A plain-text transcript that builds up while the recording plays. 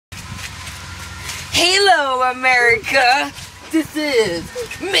Hello, America. This is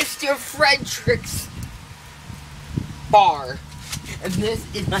Mr. Fredricksburg. And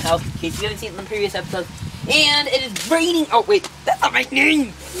this is my house, in case you haven't seen it in the previous episodes. And it is raining. Oh, wait, that's not my name.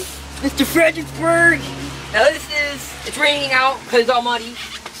 Mr. Fredricksburg. Now it's raining out because it's all muddy.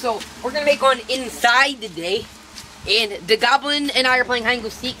 So we're going to make one inside today. And the goblin and I are playing hide and go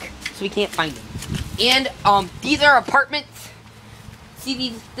seek, so we can't find him. And these are apartments.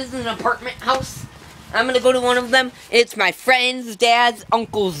 See, this is an apartment house. I'm going to go to one of them. It's my friend's dad's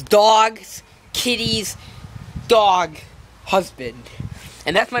uncle's dog's kitty's dog husband.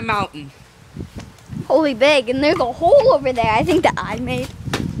 And that's my mountain. Holy big, and there's a hole over there, I think that I made.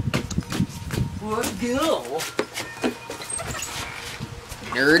 Let's go.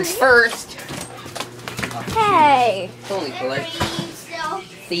 Nerds first. Hey. Holy bullet.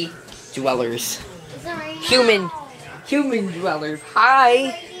 See, dwellers. Human dwellers.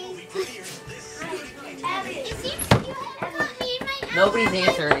 Hi. Nobody's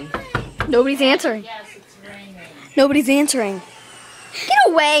answering. Nobody's answering. Nobody's answering. Get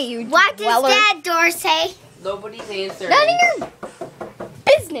away, you What dweller. does that door say? Nobody's answering. None of your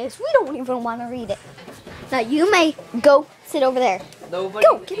business. We don't even want to read it. Now you may go sit over there. Nobody's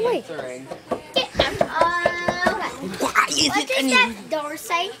Go, get away. answering. Okay. Why is What it does any? that door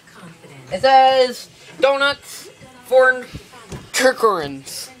say? It says donuts for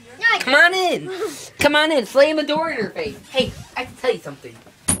Turkurans. No, Come on in. Come on in. Slam the door in her face. Hey, I can tell you something.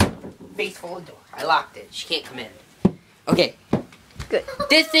 Face full of door. I locked it. She can't come in. Okay. Good.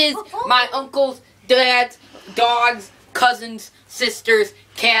 This is my uncle's, dad's, dog's, cousin's, sister's,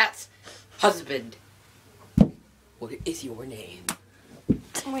 cat's husband. What is your name?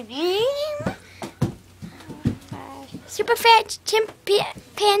 my name? Super fat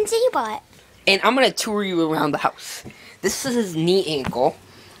chimpanzee butt. And I'm going to tour you around the house. This is his knee ankle.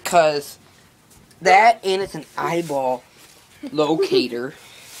 Because that and it's an eyeball locator.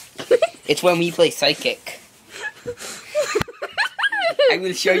 It's when we play psychic. I'm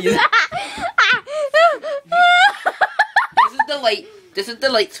going to show you. This is the light. This is the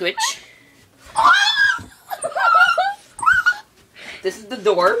light switch. This is the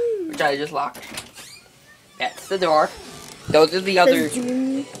door, which I just locked. That's the door. Those are the other.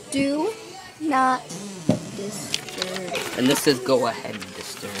 Do not disturb. And this says go ahead and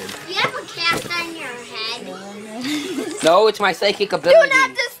disturb. Do you have a cast on your head? No, it's my psychic ability. Do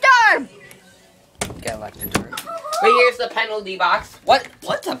not disturb. Gotta lock the door. But here's the penalty box.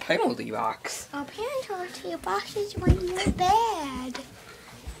 What's a penalty box? A penalty box is when you're bad.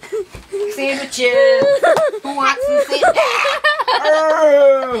 Sandwiches. Who wants some sandwiches?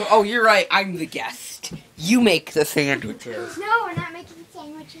 Oh, you're right. I'm the guest. You make the sandwiches. No, we're not making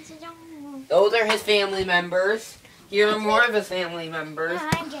sandwiches at all. Those are his family members. Here are more of his family members.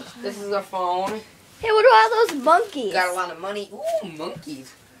 I'm just This is a phone. Hey, what about those monkeys? Got a lot of money. Ooh,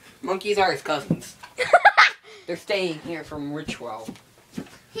 monkeys. Monkeys are his cousins. They're staying here from Richwell.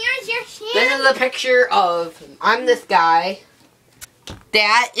 Here's your This hand. is a picture of, I'm this guy.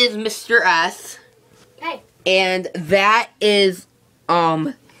 That is Mr. S. Hey. And that is,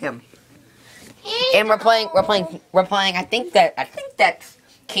 him. And we're playing, I think that's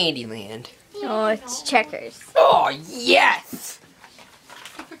Candyland. Oh, it's checkers. Oh, yes!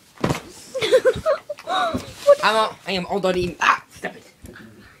 I am already, stop it.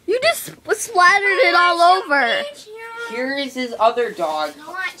 You just splattered it all over. Here is his other dog. I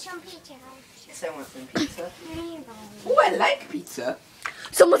want some pizza. Yes, I want some pizza. Here you go. Oh, I like pizza.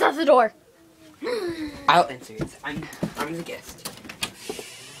 Someone's at the door. I'll answer it. I'm the guest.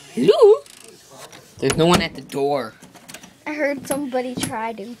 Hello? There's no one at the door. I heard somebody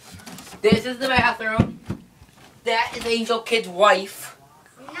try to. This is the bathroom. That is Angel Kid's wife.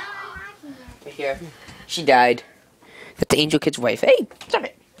 No, I'm not Right here. She died. That's Angel Kid's wife. Hey, stop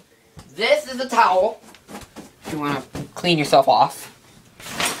it. This is a towel. If you want to clean yourself off.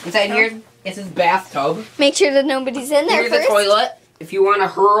 Inside here is his bathtub. Make sure that nobody's in there Here's first. the toilet. If you want to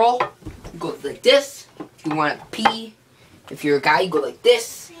hurl, you go like this. If you want to pee, if you're a guy, you go like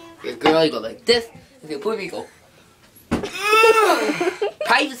this. If you're a girl, you go like this. If you're a poop, you go.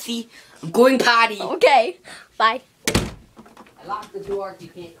 Privacy. I'm going potty. Okay, bye. I locked the door so you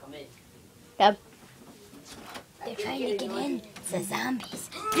can't come in. Yep. They're trying to get in. It's the zombies.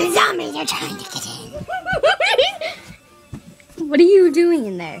 The zombies are trying to get in. What are you doing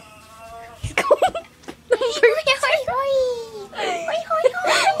in there? He's going. I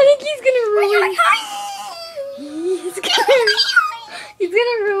think he's gonna ruin. He's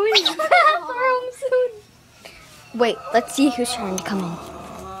gonna ruin the bathroom soon. Wait, let's see who's trying to come in.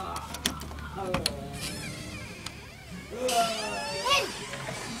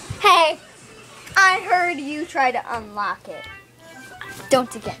 Hey, I heard heard you try to unlock it.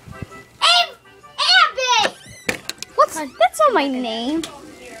 Don't again. Abby! What's that's not my name.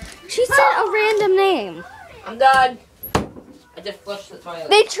 She said a random name. I'm done. I just flushed the toilet.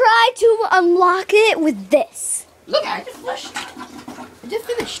 They tried to unlock it with this. Look, I just flushed. I just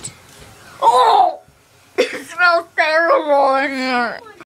finished. Oh! It smells terrible in here.